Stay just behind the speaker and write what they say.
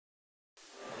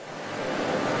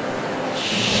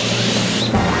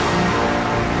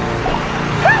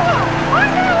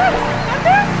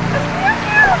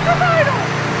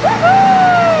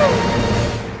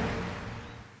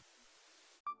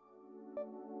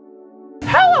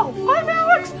Hello, I'm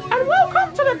Alex, and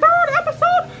welcome to the third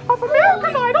episode of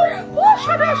American Idol Plush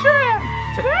Edition.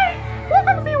 Today, we're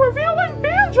going to be reviewing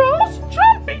Banjo's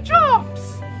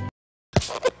Jumpy-Jumps.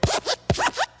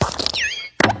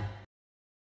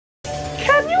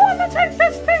 Can you imitate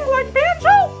this thing like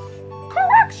Banjo?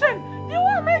 Correction, you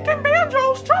are making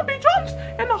Banjo's Jumpy-Jumps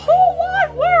in the whole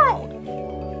wide world.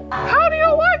 How do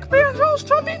you like Banjo's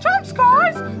Jumpy-Jumps,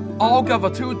 guys? I'll give a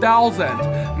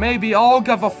 2,000. Maybe I'll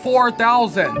give a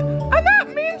 4,000. And that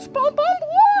means Bum Bum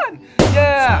won!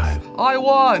 Yeah! I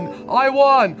won!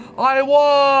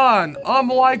 I'm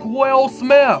like Will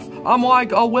Smith! I'm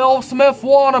like a Will Smith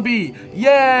wannabe!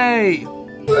 Yay!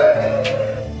 Do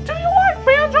you like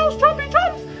Banjo's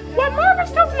Jumpy-Jumps? Let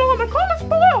MarvelouzTube know in the comments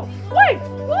below! Wait,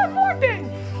 one more thing!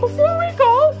 Before we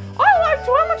go, I like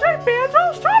to imitate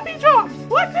Banjo's Jumpy-Jumps!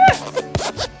 Like this!